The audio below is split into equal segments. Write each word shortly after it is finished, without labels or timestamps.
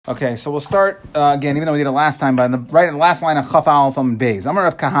Okay, so we'll start again, even though we did it last time, but right in the last line of Chaf Aleph and Beis. Amar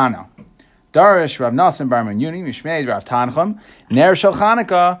Rav Kahana, Darish Rav Nasan Bar Menyuni Mishmeid Rav Tanchum Ner Shel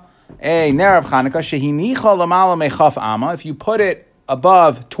Chanukah, a Ner of Chanukah Shehinicha Lamala Mechaf Amma. If you put it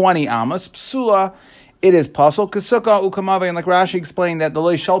above 20 Amas, Psula, it is puzzle. Kasukah Ukamave, and like Rashi explained that the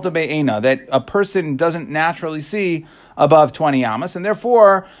Lo Shalta Be'ena, that a person doesn't naturally see above 20 Amas, and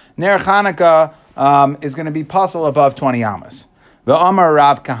therefore Ner Chanukah is going to be puzzle above 20 Amas. Amar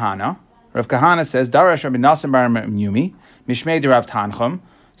Rav Kahana. Rav Kahana says, Darash Rabbi Nasan Bar Menyumi, Mishmei de Rav Tanchum.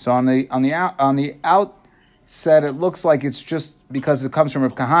 So on the outset, it looks like it's just because it comes from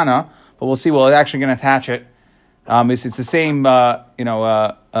Rav Kahana, but we'll see. Well, it's actually going to attach it. It's the same.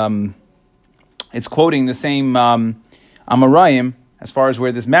 It's quoting the same Amarayim as far as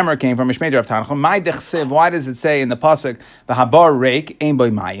where this memor came from. Mishmei de Rav Tanchum. My dechsev. Why does it say in the pasuk v'habar reik ein boi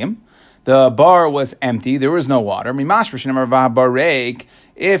mayim? The bar was empty. There was no water.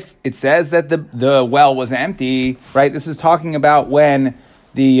 If it says that the well was empty, right? This is talking about when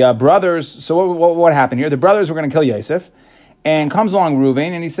the brothers. So what happened here? The brothers were going to kill Yosef, and comes along Reuven,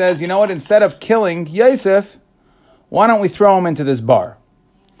 and he says, "You know what? Instead of killing Yosef, why don't we throw him into this bar?"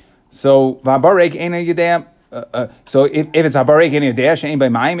 So so if it's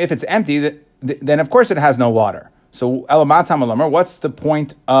if it's empty, then of course it has no water. So what's the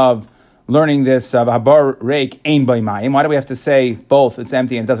point of learning this habar reik ein by mayim? Why do we have to say both? It's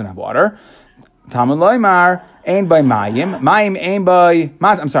empty and doesn't have water. Talmud loymar ein by mayim. Mayim ein by.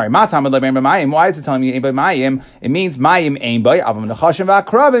 I'm sorry. Ma talmud loymar ein by mayim. Why is it telling me ein by mayim? It means mayim ein by. Avam nechashim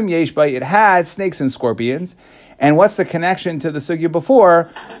v'akravim yesh by. It had snakes and scorpions. And what's the connection to the sugya before?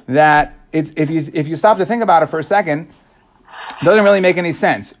 That it's if you stop to think about it for a second, it doesn't really make any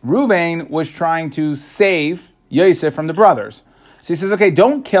sense. Reuven was trying to save Yosef from the brothers. So he says, okay,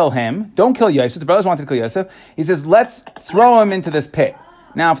 don't kill him. Don't kill Yosef. The brothers wanted to kill Yosef. He says, let's throw him into this pit.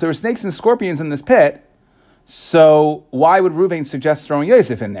 Now, if there were snakes and scorpions in this pit, so why would Reuven suggest throwing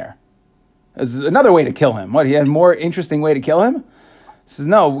Yosef in there? There's another way to kill him. What, he had a more interesting way to kill him? He says,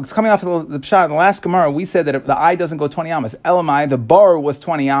 no, it's coming off the pshat. In the last Gemara, we said that if the eye doesn't go 20 amas. Elamai, the bar was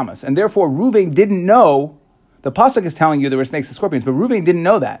 20 amas. And therefore, Reuven didn't know. The pasuk is telling you there were snakes and scorpions, but Reuven didn't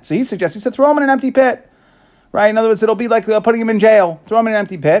know that. So he said, throw him in an empty pit. Right? In other words, it'll be like putting him in jail. Throw him in an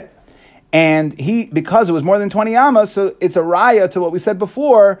empty pit. And because it was more than 20 amas, so it's a raya to what we said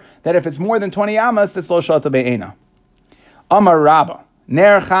before, that if it's more than 20 amas, that's lo shalta be'ena. Amar Rabba,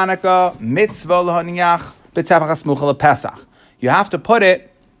 ner Chanukah mitzvah l'haniach b'tzapach hasmucha lePesach. You have to put the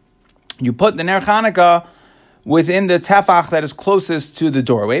ner Chanukah within the tefach that is closest to the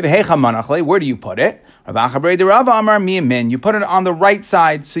doorway. Where do you put it? You put it on the right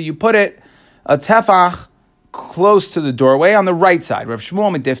side. So you put it a tefach close to the doorway on the right side. Rav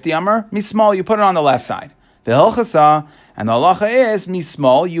Shmuel medifti amar mismol. You put it on the left side. The hilchasa and the halacha is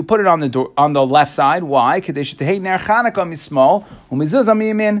mismol. You put it on the left side. Why? Kadesh tehei ner Chanukah mismol umizuzah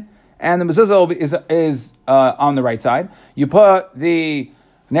miyamin, and the mezuzah is on the right side. You put the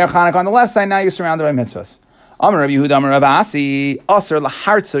ner Chanukah on the left side. Now you're surrounded by mitzvahs. Amar Rav Yehuda Amar Rav Asi aser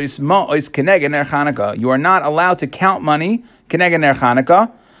lahartzos ma'os keneged ner Chanukah. You are not allowed to count money keneged ner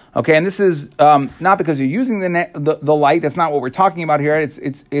Chanukah. Okay, and this is not because you're using the light. That's not what we're talking about here.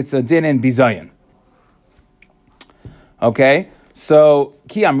 It's a din in bizayin. Okay, so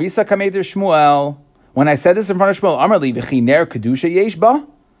ki amrisa kameter Shmuel. When I said this in front of Shmuel, Amarli v'chi ner kedusha yesh ba.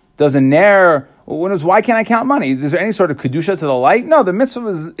 Does a ner? Why can't I count money? Is there any sort of kedusha to the light? No, the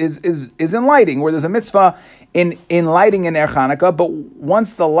mitzvah is in lighting, where there's a mitzvah in lighting in ner Chanukah. But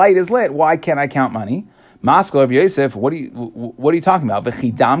once the light is lit, why can't I count money? Maskal of Yosef, what are you talking about?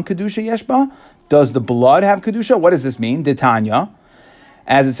 V'chidam kedusha yeshba? Does the blood have kedusha? What does this mean? Ditanya,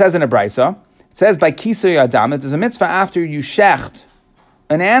 as it says in a brisa, it says by kisoy adam that there's a mitzvah after you shecht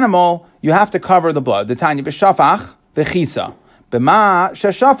an animal, you have to cover the blood. Ditanya b'shafach v'chisa b'ma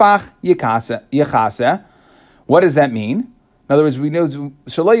sheshafach yechase. What does that mean? In other words, we know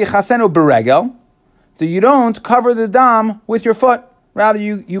shelo yechasenu beregel that you don't cover the dam with your foot. Rather,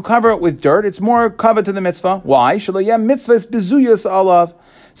 you cover it with dirt. It's more covered to the mitzvah. Why? Mitzvah is bezuyas alav,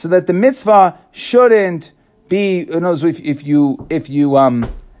 so that the mitzvah shouldn't be. If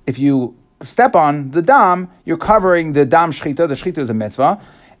you step on the dam, you're covering the dam shchita. The shchita is a mitzvah,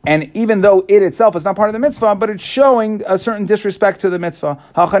 and even though it itself is not part of the mitzvah, but it's showing a certain disrespect to the mitzvah.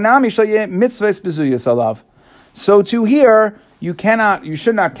 Hachanami mitzvah is bezuyas alav. So to here, you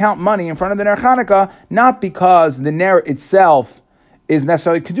should not count money in front of the ner Chanukah, not because the ner itself is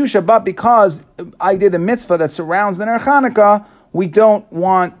necessarily kedusha, but because I did a mitzvah that surrounds the ner Chanukah, we don't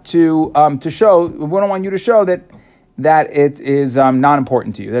want to show. We don't want you to show that it is not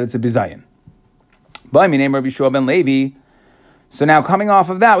important to you, that it's a bizayin. But my name Rabbi Yeshua ben Levi. So now coming off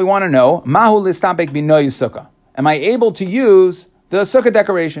of that, we want to know, Mahu listapek binoyu sukkah. Am I able to use the sukkah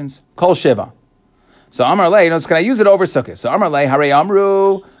decorations? Kol shiva. So Amar Lei, can I use it over sukkah? So Amar Lei, Hare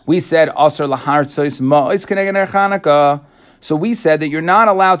Amru, we said, Asr lahartzois ma'is keneged ner Chanukah. So we said that you're not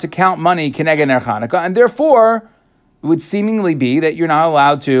allowed to count money keneged ner Chanukah, and therefore, it would seemingly be that you're not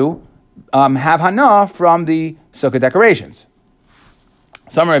allowed to have hana from the sukkah decorations.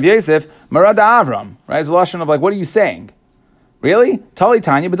 So Amar Rav Yosef, Marada Avram, right? It's a lashon of like, what are you saying? Really? Tali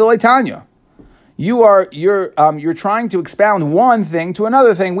Tanya, B'dolei Tanya. You're trying to expound one thing to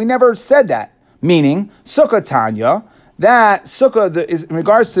another thing. We never said that. Meaning, Sukkah Tanya, that Sukkah is in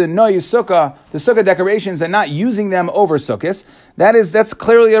regards to the Noyu Sukkah, the Sukkah decorations, and not using them over Sukkahs. That's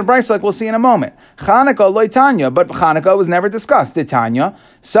clearly a brayso, like we'll see in a moment. Chanukah Loi Tanya, but Chanukah was never discussed. Did Tanya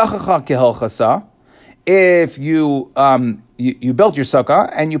Sachacha Kehilchasa? If you built your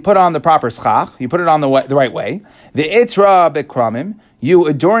sukkah and you put on the proper schach, you put it on the right way. The itra bekramim, you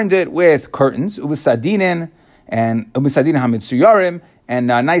adorned it with curtains, ubisadinin and ubisadin hamitsuyarim, and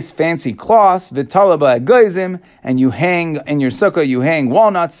nice fancy cloths, vitalaba goizim, and you hang in your sukkah. You hang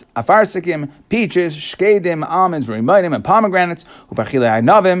walnuts, afarsikim, peaches, shkedim, almonds, rimayim, and pomegranates, upachilei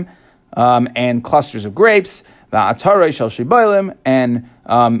ainavim, and clusters of grapes. Va'atarei shel shibaylim, and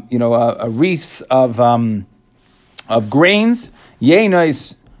wreaths of grains.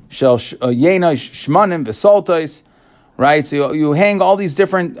 Yenos shmanim v'saltos. Right, so you hang all these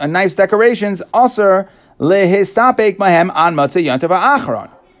different nice decorations. Aser lehistapek mahem an matzah yantav ha'achron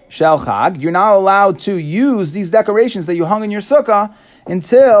shel chag. You're not allowed to use these decorations that you hung in your sukkah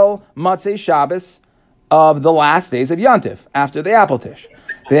until Matzah Shabbos of the last days of Yantiv, after the Apple Tish.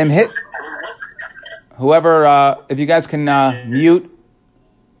 Whoever, if you guys can mute,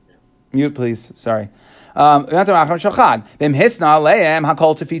 please. Sorry. And if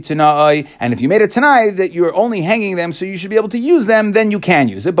you made it tonight that you're only hanging them so you should be able to use them, then you can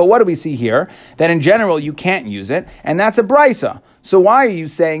use it. But what do we see here? That in general you can't use it, and that's a brisa. So why are you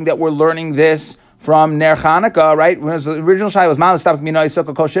saying that we're learning this from Ner Chanukah, right? When the original shai was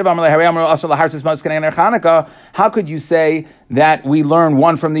how could you say that we learn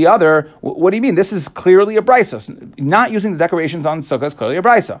one from the other? What do you mean? This is clearly a brisa. Not using the decorations on sukkah is clearly a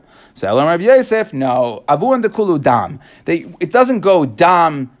brisa. So Elam Rav Yosef, no. Avu and the kulu dam. It doesn't go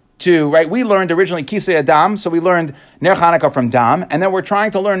dam to, right? We learned originally kisei adam, so we learned Ner Chanukah from dam, and then we're trying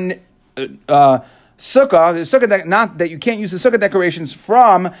to learn sukkah, not that you can't use the sukkah decorations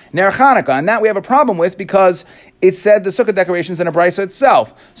from Ner Chanukah, and that we have a problem with because it said the sukkah decorations in a brisa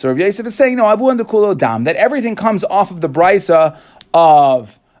itself. So Rav Yosef is saying, no, avu and the kulo dam, that everything comes off of the brisa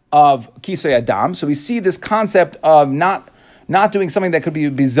of kisei adam. So we see this concept of not doing something that could be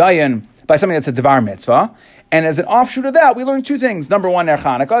bizayin by something that's a devar mitzvah. And as an offshoot of that, we learn two things. Number one, Ner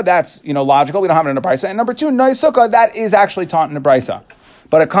Chanukah, that's logical. We don't have it in a brisa. And number two, Noy Sukkah, that is actually taught in a brisa.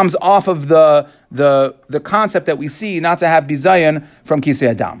 But it comes off of the concept that we see not to have bizayin from kisei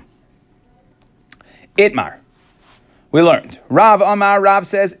adam. Itmar. We learned. Rav Amar, Rav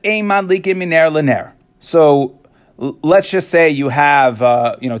says, Ein madlikim miner lener. So let's just say you have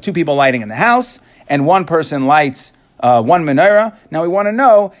two people lighting in the house, and one person lights one menorah. Now we want to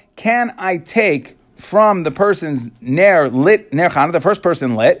know, can I take from the person's ner chana, the first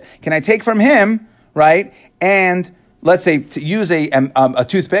person lit, can I take from him, right, and let's say to use a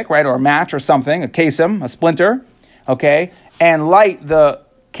toothpick, right, or a match or something, a kesim, a splinter, okay, and light the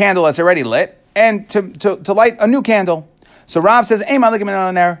candle that's already lit, and to light a new candle. So Rav says, "Ein malikin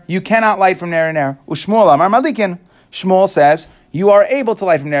min ner." You cannot light from ner and ner. Ushmuel Amar malikin. Shmuel says you are able to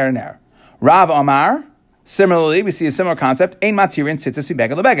light from ner and ner. Rav Amar. Similarly, we see a similar concept. Ein matirin tzitzis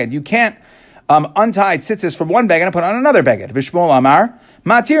v'beged lebeged. You can't untie tzitzis from one beged and put on another beged. V'shmuel Amar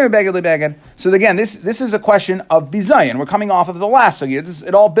matirin beged lebeged. So again, this is a question of bizayin. We're coming off of the last, so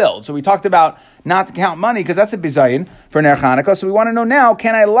it all builds. So we talked about not to count money because that's a bizayin for ner Chanukah. So we want to know now: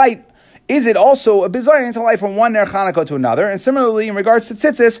 can I light? Is it also a bizayin to light from one ner Chanukah to another? And similarly, in regards to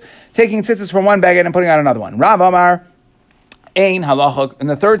tzitzis, taking tzitzis from one beged and putting on another one. Rav Amar ein halacha. And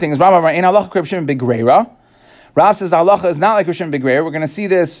the third thing is Rav Amar ein halacha kribshim b'greira. Rav says the halacha is not like kribshim b'greira. We're going to see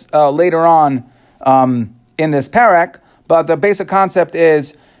this later on in this parak. But the basic concept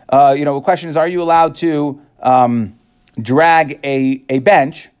is, the question is, are you allowed to drag a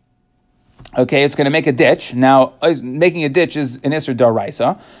bench? Okay, it's going to make a ditch. Now, making a ditch is an Isser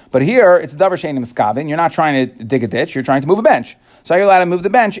Daraisa, but here it's Davar Shein Miskavin. You're not trying to dig a ditch, you're trying to move a bench. So are you allowed to move the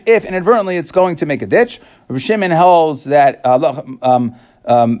bench if inadvertently it's going to make a ditch? Rabbi Shimon holds that Davar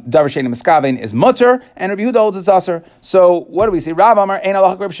Shein Miskavin is mutter, and Rabbi Yehuda holds it's aser. So what do we see? Rav Amar Ein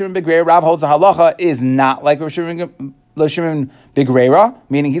halacha Rabbi Shimon b'greira. Rav holds the halacha is not like Rabbi Shimon l'Shimon bigreira,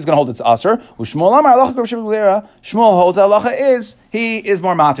 meaning he's going to hold it's aser. U'Shmuel amar halacha Rav Shimon bigreira. Shmuel holds that halacha he is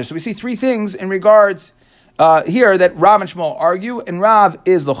more matir. So we see three things in regards here that Rav and Shmuel argue, and Rav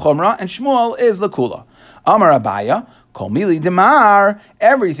is l'chumra and Shmuel is l'kula. Amar Abaya, kol mili demar,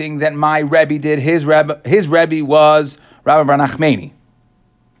 everything that my Rebbe did, his Rebbe was Rabbi Bar Nachmani.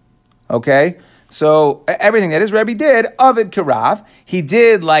 Okay? So everything that his Rebbe did, Avid Karav, he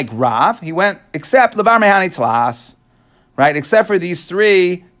did like Rav. He went, except Labar Mehani Tlas, right? Except for these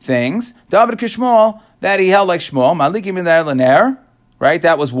three things. David Kishmol, that he held like Shmuel. Malikim in there Laner, right?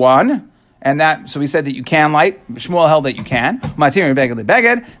 That was one. And that, so we said that you can light. Shmuel held that you can. Matir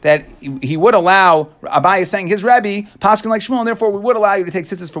Beged, that he would allow, Abai is saying his Rebbe, Paskin like Shmuel, and therefore we would allow you to take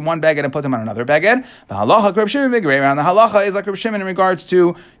tzitzis from one beged and put them on another beged. The halacha, Reb Shimon Bigreira, and the halacha is like Reb Shimon in regards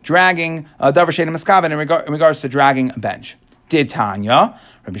to dragging, Davar Shein and Maskaven, in regards to dragging a bench. Did Tanya,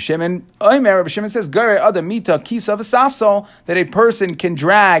 Rabbi Shimon says, Gare Adam Mita Kisa V'Safsal, that a person can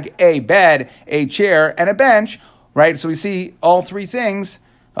drag a bed, a chair, and a bench, right? So we see all three things,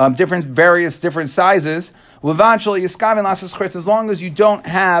 various different sizes, eventually as long as you don't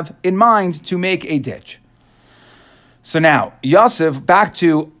have in mind to make a ditch. So now, Yosef, back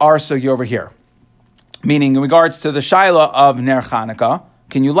to our sugi over here, meaning in regards to the shaila of Ner Chanukah,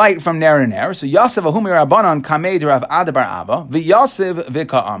 can you light from Ner to Ner? So Yosef ahumi Rabbanon kamed Rav Adabar Ava v'Yosef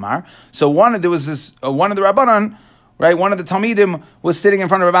v'ka Amar. So one of the Rabbanon, right? One of the Talmidim was sitting in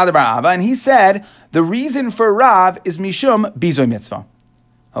front of Rav Adabar Ava, and he said the reason for Rav is mishum bizoy mitzvah.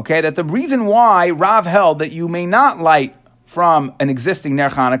 Okay, that the reason why Rav held that you may not light from an existing Ner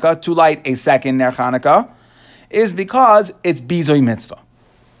Chanukah to light a second Ner Chanukah is because it's bizoy mitzvah.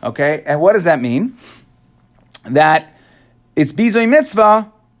 Okay, and what does that mean? That it's bizoy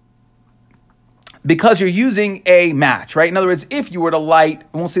mitzvah because you're using a match, right? In other words, if you were to light,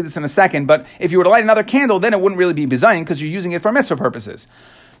 and we'll see this in a second, but if you were to light another candle, then it wouldn't really be bizayin because you're using it for mitzvah purposes.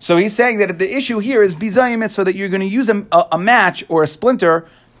 So he's saying that the issue here is bizayin mitzvah, that you're going to use a match or a splinter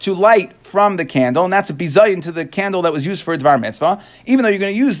to light from the candle, and that's a bizayin to the candle that was used for a dvar mitzvah, even though you're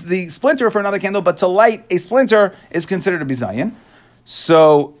going to use the splinter for another candle, but to light a splinter is considered a bizayin.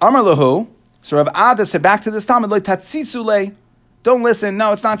 So, Amar Lahu, so Rav Ada said back to this Talmud, like tatzisule, don't listen,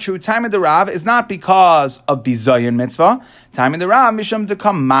 no, it's not true. Time in the Rav is not because of bizayin mitzvah. Time in the Rav, misham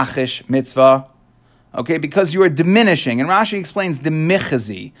dekam machish mitzvah. Okay, because you are diminishing, and Rashi explains the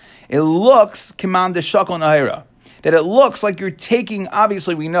michazi. It looks kiman de shakol nahira, that it looks like you're taking,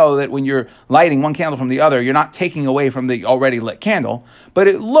 obviously we know that when you're lighting one candle from the other, you're not taking away from the already lit candle, but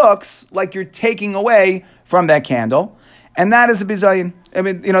it looks like you're taking away from that candle, and that is a bizayin. I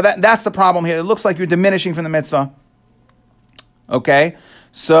mean, that's the problem here. It looks like you're diminishing from the mitzvah. Okay?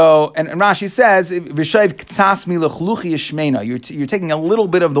 So, and Rashi says, you're taking a little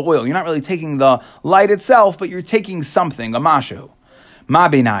bit of the oil. You're not really taking the light itself, but you're taking something, a mashu. Ma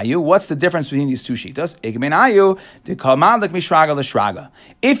beinayu, what's the difference between these two shitas? Ik beinayu, de kalman like mishraga l'shraga.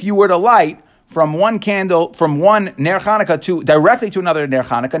 If you were to light from one candle, from one Ner Chanukah directly to another Ner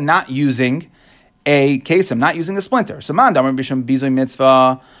Chanukah, not using a kesem, not using a splinter. So man damar b'shem bizoy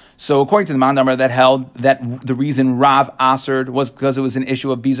mitzvah. So according to the Mandamar that held that the reason Rav Aserd was because it was an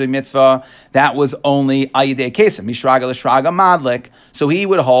issue of bizoy mitzvah, that was only ayidei kesem, mishraga l'shraga madlik. So he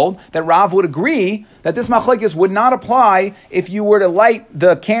would hold that Rav would agree that this machlekes would not apply if you were to light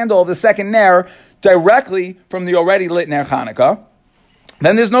the candle of the second ner directly from the already lit Ner Chanukah.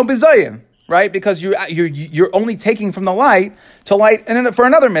 Then there's no bizayin, right? Because you're only taking from the light to light for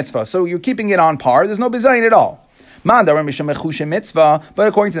another mitzvah. So you're keeping it on par. There's no bizayin at all. Mandamar misham mechushe mitzvah, but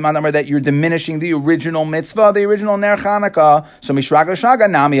according to the Mandamar that you're diminishing the original mitzvah, the original Ner Chanukah, so mishraga l'shraga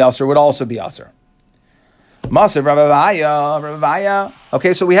nami aser would also be aser. Maser Ravavaya.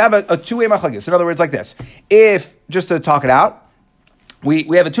 Okay, so we have a two-way machlekes. In other words, like this. If, just to talk it out,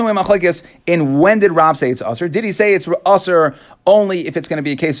 we have a two-way machlekes in when did Rav say it's aser? Did he say it's aser only if it's going to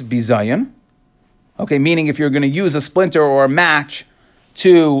be a case of bizayin? Okay, meaning if you're going to use a splinter or a match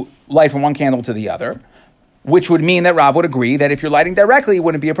to light from one candle to the other, which would mean that Rav would agree that if you're lighting directly, it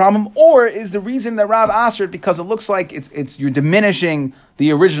wouldn't be a problem. Or is the reason that Rav asked because it looks like it's you're diminishing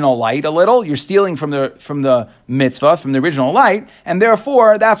the original light a little, you're stealing from the mitzvah, from the original light, and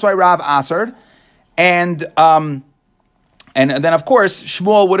therefore that's why Rav asked. And then of course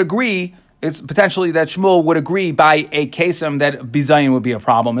Shmuel would agree. It's potentially that Shmuel would agree by a kesem that bizayin would be a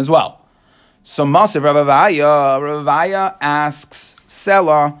problem as well. So Masav Ravavaya asks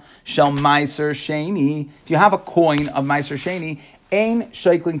Sela Shel Meiser Sheni. If you have a coin of Meiser Sheni, Ein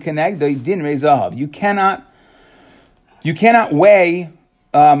Sheiklin Kenegdoi Din Rei Zahav. You cannot weigh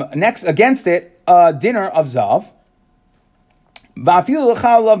next against it a dinner of Zav. Even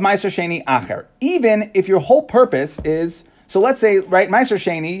if your whole purpose is, so let's say, right, Meiser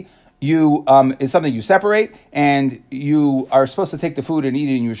Sheni, you is something you separate, and you are supposed to take the food and eat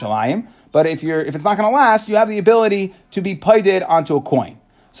it in Yerushalayim. But if it's not going to last, you have the ability to be paided onto a coin.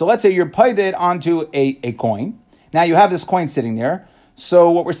 So let's say you're paided onto a coin. Now you have this coin sitting there.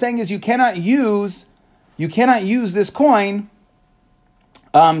 So what we're saying is you cannot use this coin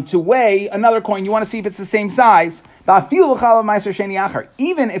to weigh another coin. You want to see if it's the same size.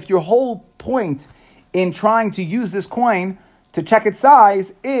 Even if your whole point in trying to use this coin to check its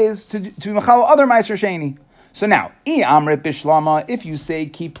size is to be machal other Meiser Sheni. So now, if you say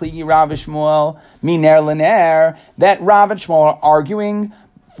ki pligi Rav Shmuel miner lener, that Rav and Shmuel are arguing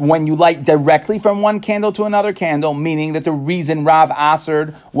when you light directly from one candle to another candle, meaning that the reason Rav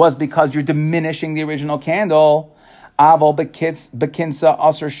answered was because you're diminishing the original candle. Aval bekinsa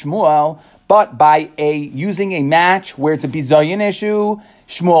aser Shmuel, but by using a match where it's a bizayin issue,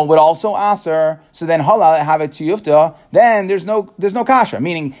 Shmuel would also aser. So then halal have it to yufta. Then there's no kasha.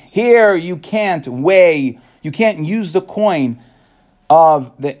 Meaning here you can't weigh, you can't use the coin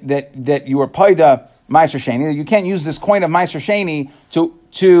of that you were paida Meiser Sheni. You can't use this coin of Meiser Sheni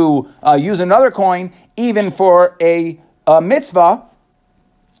to use another coin even for a mitzvah.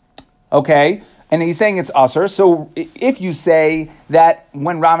 Okay. And he's saying it's usher. So if you say that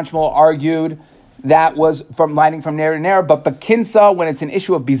when Rav and Shmuel argued, that was from lighting from ner to ner, but bekinsa when it's an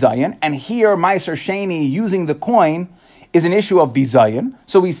issue of bizayin, and here Meiser Sheni using the coin is an issue of bizayin.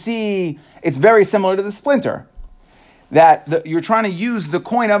 So we see it's very similar to the splinter, that you're trying to use the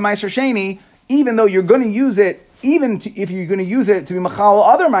coin of Meiser Sheni, even though you're going to use it, if you're going to use it to be machal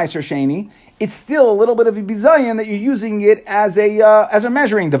other Meiser Sheni, it's still a little bit of a bizayin that you're using it as a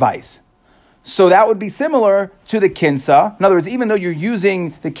measuring device. So that would be similar to the kinsa. In other words, even though you're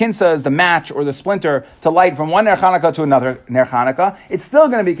using the kinsa as the match or the splinter to light from one ner Chanukah to another ner Chanukah, it's still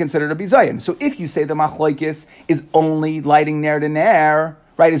going to be considered a bizayin. So if you say the machlokes is only lighting ner to ner,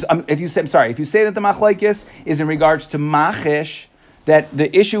 right? If you say that the machlokes is in regards to machish, that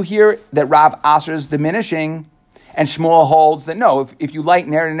the issue here that Rav Aser is diminishing, and Shmuel holds that no, if you light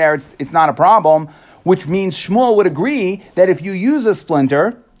ner to ner, it's not a problem, which means Shmuel would agree that if you use a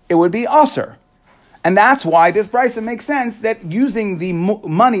splinter, it would be usher. And that's why this brisa makes sense that using the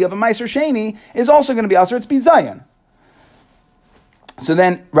money of a Meiser Sheni is also going to be usher. It's bizayin. So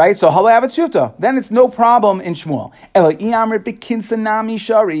then, right? So halav then it's no problem in Shmuel.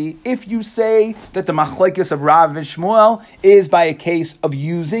 If you say that the machlekes of Rav and Shmuel is by a case of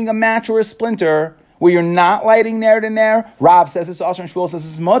using a match or a splinter, where you're not lighting ner to ner, Rav says it's usher and Shmuel says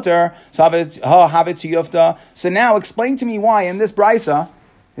it's mutter. So have it to yufta. So now explain to me why in this brisa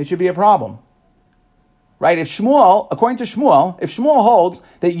it should be a problem. Right? If Shmuel, according to Shmuel, if Shmuel holds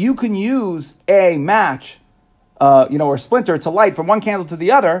that you can use a match, or splinter to light from one candle to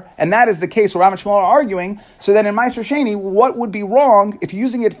the other, and that is the case where Rav and Shmuel are arguing, so then in Meiser Sheni, what would be wrong, if you're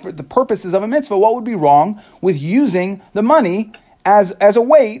using it for the purposes of a mitzvah, what would be wrong with using the money as a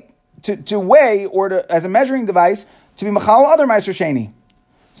weight to weigh or as a measuring device to be machal other Meiser Sheni?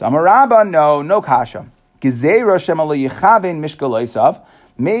 So Amar Rabba, no kasha. Gezeira shema lo yichavin mishkal osav.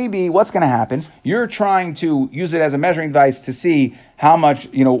 Maybe what's going to happen, you're trying to use it as a measuring device to see how much,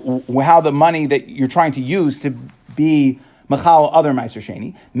 how the money that you're trying to use to be machal other Meiser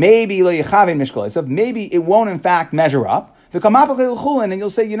Sheni. Maybe lo yichavin mishkal osav. Maybe it won't in fact measure up. And you'll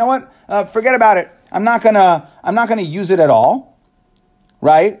say, you know what, forget about it. I'm not gonna use it at all,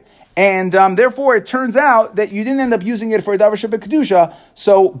 right? And therefore, it turns out that you didn't end up using it for a davar shebekadusha.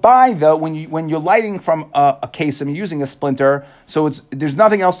 So when you're lighting from a case and you're using a splinter, so there's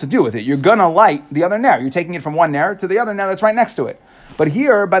nothing else to do with it. You're gonna light the other ner. You're taking it from one ner to the other ner that's right next to it. But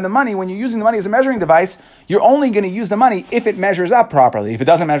here, by the money, when you're using the money as a measuring device, you're only going to use the money if it measures up properly. If it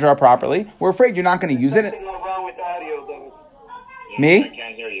doesn't measure up properly, we're afraid you're not going to use it. Something wrong with the audio, though. Me? I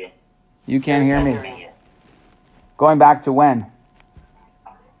can't hear you. You can't hear me. Going back to when?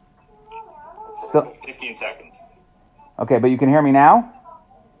 Still 15 seconds. okay, but you can hear me now?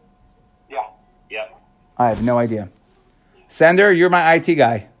 Yeah. Yep. I have no idea. Sender, you're my IT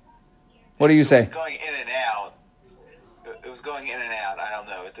guy. What do you say? It was going in and out. It was going in and out. I don't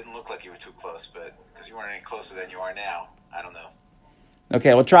know. It didn't look like you were too close, but because you weren't any closer than you are now, I don't know.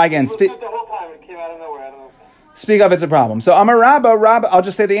 Okay, we'll try again. It was good the whole time. It came out of nowhere. I don't know. Speak up, it's a problem. So Amar Rabba, I'll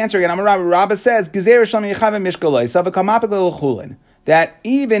just say the answer again. Amar Rabba says, that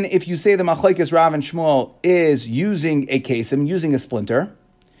even if you say the machlekes Rav and Shmuel is using a kesim, using a splinter,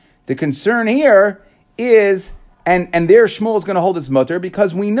 the concern here is, and there Shmuel is going to hold its mutter,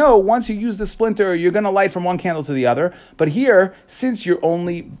 because we know once you use the splinter, you're going to light from one candle to the other. But here, since you're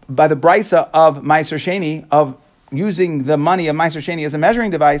only, by the brisa of Meiser Sheni, of using the money of Meiser Sheni as a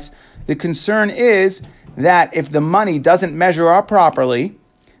measuring device, the concern is that if the money doesn't measure up properly,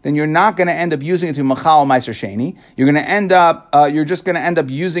 then you're not going to end up using it to Machal Meiser Sheni. You're going to end up, you're just going to end up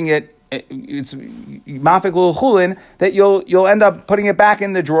using it. It's mafik l'ul chulin that you'll end up putting it back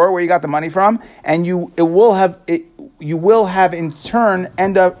in the drawer where you got the money from, and you will have in turn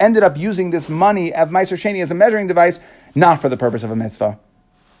ended up using this money of Meiser Sheni as a measuring device, not for the purpose of a mitzvah.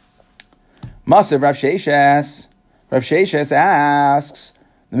 Masav Rav Sheishes asks,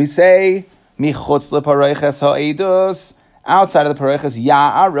 let me say, michutz lepareiches ha'edus, outside of the pareiches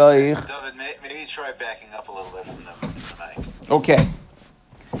ya'aroich. David, maybe try backing up a little bit from the mic. Okay.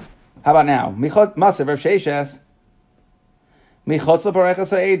 How about now? Masav Rav Sheishes, michutz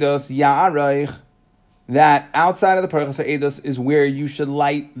lepareiches ha'edus ya'aroich, that outside of the pareiches ha'edus is where you should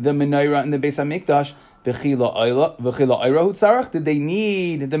light the menorah in the Beis HaMikdash. Did they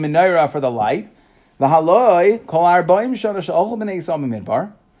need the menorah for the light?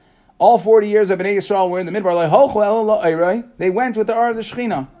 All 40 years of Bnei Yisrael were in the Midbar. They went with the Ar of the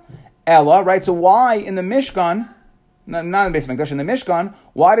Shechina. Ella, right? So why in the Mishkan, not in the Beis HaMikdash, in the Mishkan,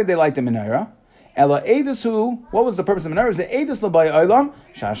 why did they light the menorah? Ella Edus who? What was the purpose of the menorah? It was the Edus l'bay olam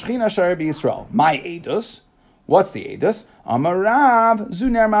shashchina shar b'Yisrael. My Edus. What's the Edus? Amarav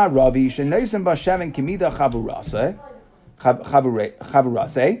zuner ma Ravi sheneisim b'sheven kimida chavurase.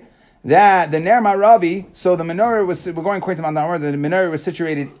 That the Ner Ravi, so the menorah was, we're going according to Mount Amar, the menorah was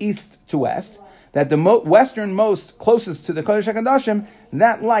situated east to west. That the westernmost, closest to the Kodesh HaKadoshim,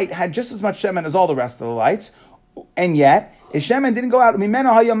 that light had just as much shemen as all the rest of the lights, and yet if shemen didn't go out.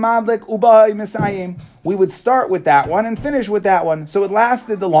 We would start with that one and finish with that one, so it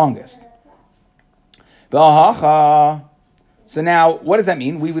lasted the longest. So now, what does that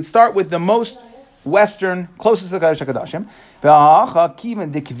mean? We would start with the most western, closest to the Kodesh HaKadoshim.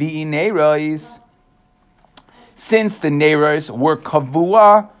 Since the neiros were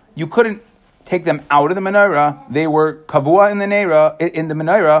kavua, you couldn't take them out of the menorah. They were kavua in the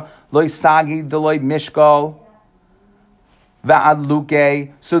menorah. Loy sagi deloy mishkal va'ad luke.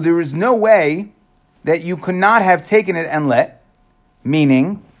 So there is no way that you could not have taken it and lit.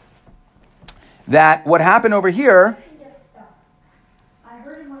 Meaning that what happened over here.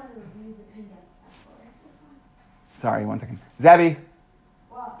 Sorry, 1 second. Zevi,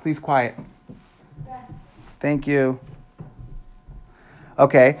 please quiet. Thank you.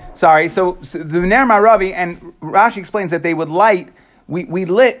 Okay, sorry. So the Ner Maravi, and Rashi explains that they would light. We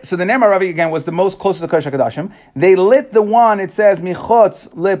lit. So the Ner Maravi again was the most closest to the Kodesh HaKadoshim. They lit the one. It says michutz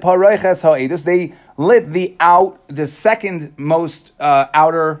lepareiches ha'edus. They lit the second most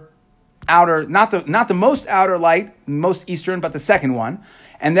outer, not the most outer light, most eastern, but the second one.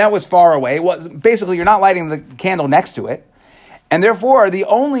 And that was far away. Basically, you're not lighting the candle next to it. And therefore, the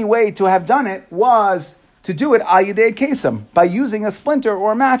only way to have done it was to do it al yedei kesem, by using a splinter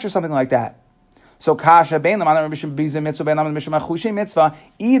or a match or something like that. So kasha bein mitzvah.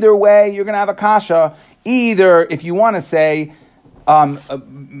 Either way, you're going to have a kasha. Either if you want to say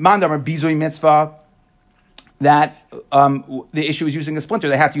mandam or bizui mitzvah, that the issue is using a splinter.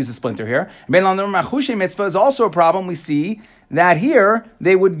 They have to use a splinter here. Bein machushi mitzvah is also a problem. We see that here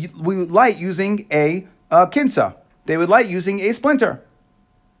we would light using a kinsa. They would light using a splinter.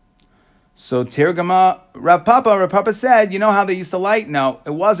 So Tirgama Rav Papa said, you know how they used to light? No,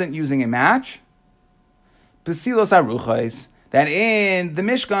 it wasn't using a match. Pesilos aruchais, that in the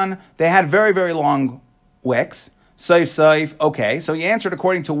Mishkan they had very, very long wicks. Saif, okay. So you answered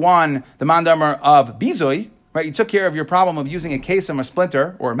according to one, the mandamar of Bizui, right? You took care of your problem of using a kesem or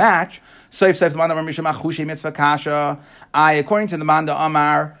splinter or a match. Saif, the mandamar misham achushi mitzvah kasha. According to the Manda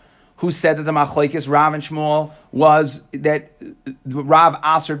Amar, who said that the machlekes Rav and Shmuel was that Rav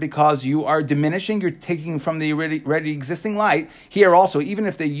Aser because you are diminishing, you're taking from the already existing light. Here also, even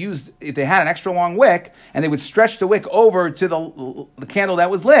if they had an extra long wick and they would stretch the wick over to the candle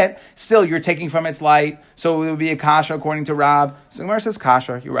that was lit, still you're taking from its light. So it would be a kasha according to Rav. So Gemara says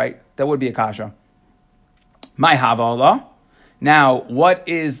kasha. You're right. That would be a kasha. My havala. Now, what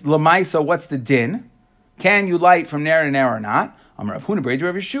is lamaisa? What's the din? Can you light from ner to ner or not? Amar Rav Huna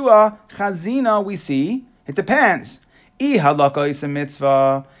B'Rav Yeshua Chazina. We see it depends. Ihalaka is a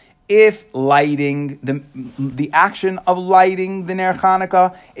mitzvah. If lighting the action of lighting the ner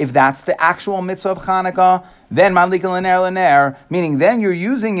Chanukah, if that's the actual mitzvah of Chanukah, then madlik l'ner, meaning then you're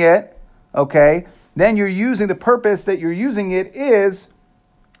using it. Okay, then you're using the purpose that you're using it is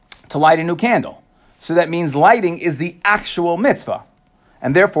to light a new candle. So that means lighting is the actual mitzvah,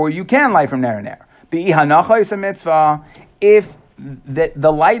 and therefore you can light from ner to ner. B'ihanacha is a mitzvah. If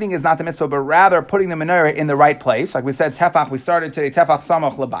the lighting is not the mitzvah, but rather putting the menorah in the right place. Like we said, tefach, we started today, tefach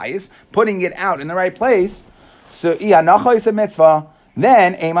samach labayis, putting it out in the right place. So Iyanacha is a mitzvah.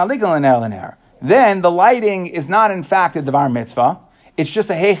 Then ein madlikin l'ner l'ner. Then the lighting is not in fact a devar mitzvah. It's just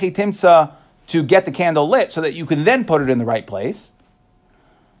a heichi timtza to get the candle lit so that you can then put it in the right place.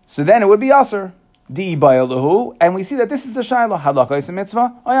 So then it would be aser. And we see that this is the shaila. Hadlaka is a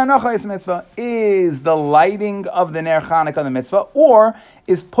mitzvah. Oyanacha is a mitzvah. Is the lighting of the ner Chanukah the mitzvah, or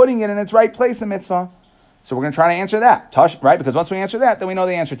is putting it in its right place a mitzvah? So we're going to try to answer that, right? Because once we answer that, then we know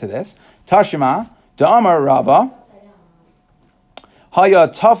the answer to this. Tashima da'amar Rabba haya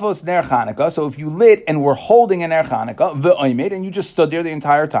tafos ner Chanukah. So if you lit and were holding a ner Chanukah ve'oimid, and you just stood there the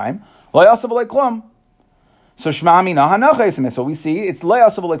entire time, lo yasav alei klum. So shma mina hanacha is a mitzvah. We see it's lo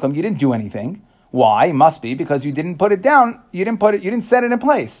yasav alei klum. You didn't do anything. Why? Must be because you didn't put it down. You didn't set it in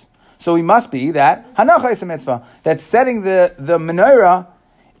place. So it must be that hanacha is a mitzvah. That setting the menorah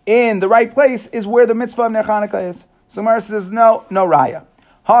in the right place is where the mitzvah of ner Chanukah is. So Gemara says no raya.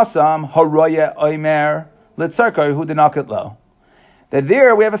 Hasam haroya oimer litzarkar hu denakit lo. That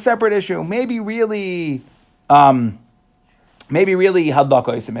there we have a separate issue. Maybe really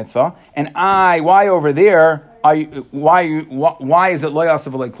hadlaka is a mitzvah, and why over there? Why is it lo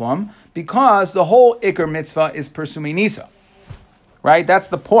yasav alei klum? Because the whole ikar mitzvah is persumei nisa, right? That's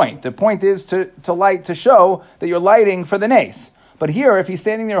the point. The point is to light, to show that you're lighting for the nace. But here, if he's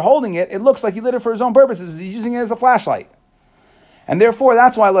standing there holding it, it looks like he lit it for his own purposes. He's using it as a flashlight, and therefore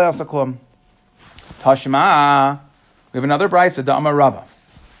that's why lo yasav klum. Tashma, we have another brayso da'amar Rava.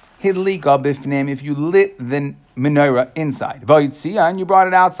 Hidlika bifnim, if you lit the menorah inside, vayitziya, and you brought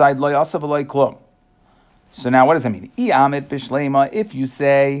it outside, lo yasav alei klum. So now, what does that mean? I'amid b'shleima. If you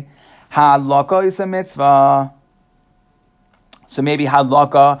say hadlaka is a mitzvah, so maybe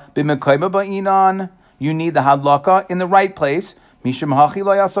hadlaka b'mekayma ba'inan. You need the hadlaka in the right place. Mishum hachi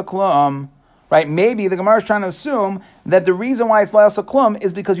lo yasa klum. Right? Maybe the Gemara is trying to assume that the reason why it's lo yasa klum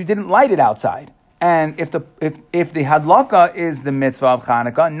is because you didn't light it outside. And if the hadlaka is the mitzvah of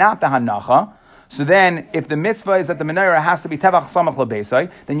Chanukah, not the hanacha, so then if the mitzvah is that the menorah has to be tevach samach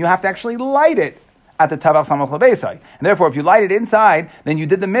lebeisai, then you have to actually light it at the tavach samach lebeisai. And therefore, if you light it inside, then you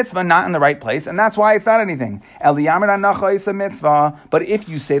did the mitzvah not in the right place, and that's why it's not anything. Eliyamid hanacha is a mitzvah, but if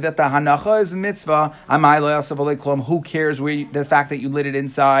you say that the hanacha is a mitzvah, amai lo yasav alei klum, who cares the fact that you lit it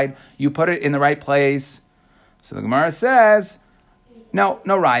inside? You put it in the right place. So the Gemara says, no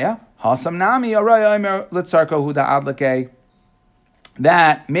raya. Hasam nami araya imer litzarko hu da'adlake.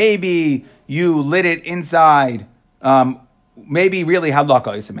 That maybe you lit it inside. Maybe really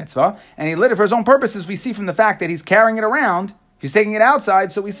hadlaka is a mitzvah, and he lit it for his own purposes. We see from the fact that he's carrying it around, he's taking it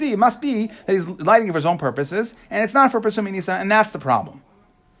outside, so we see it must be that he's lighting it for his own purposes, and it's not for persumei nisa, and that's the problem.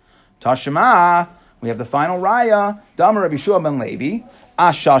 Tashema, we have the final raya, Damar Rabbi Shua ben Levi,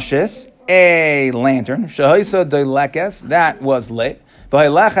 Ashashis, a lantern, Shahaisa deilekes, that was lit,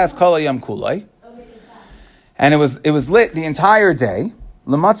 V'hailechas kol hayom kulai, and it was lit the entire day.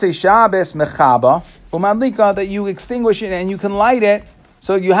 L'matzei Shabbos mechaba umadlika, that you extinguish it and you can light it.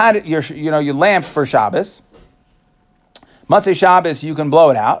 So you had it, your lamp for Shabbos. Matzei Shabbos, you can blow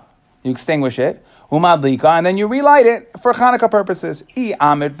it out, you extinguish it. Umadlika, and then you relight it for Chanukah purposes.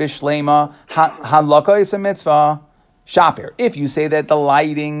 I'amid b'shleima hadlaka is a mitzvah. Shapir. If you say that the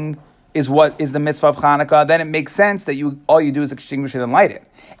lighting is what is the mitzvah of Chanukah, then it makes sense that all you do is extinguish it and light it.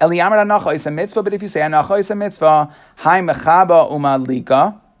 Eliyamar anacha is a mitzvah, but if you say anacha is a mitzvah, hai mechaba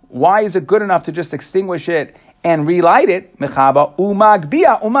umadlika, why is it good enough to just extinguish it and relight it? Mechaba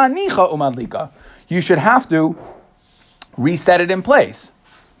umagbia umanicha umadlika. You should have to reset it in place.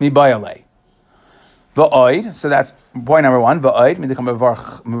 Mibayale. Va'oid, so that's point number one. Va'oid, midikam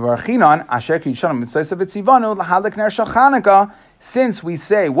mevarchinan asher kishanam mitzvah v'tzivanu lahalik ner shachanaka. Since we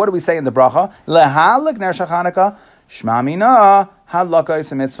say, what do we say in the bracha? Lahalik ner shachanaka shma mina hadlaka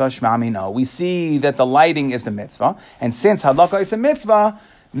is a mitzvah. Shma mina. We see that the lighting is the mitzvah, and since hadlaka is a mitzvah,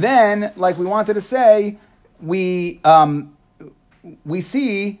 then, like we wanted to say, we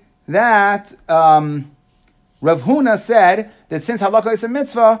see that Rav Huna said that since hadlaka is a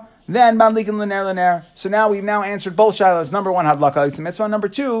mitzvah, then madlikin l'ner l'ner. So now we've answered both shilas. Number one, hadlaka is a mitzvah. Number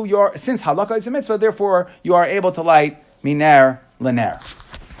two, since hadlaka is a mitzvah, therefore you are able to light miner l'ner.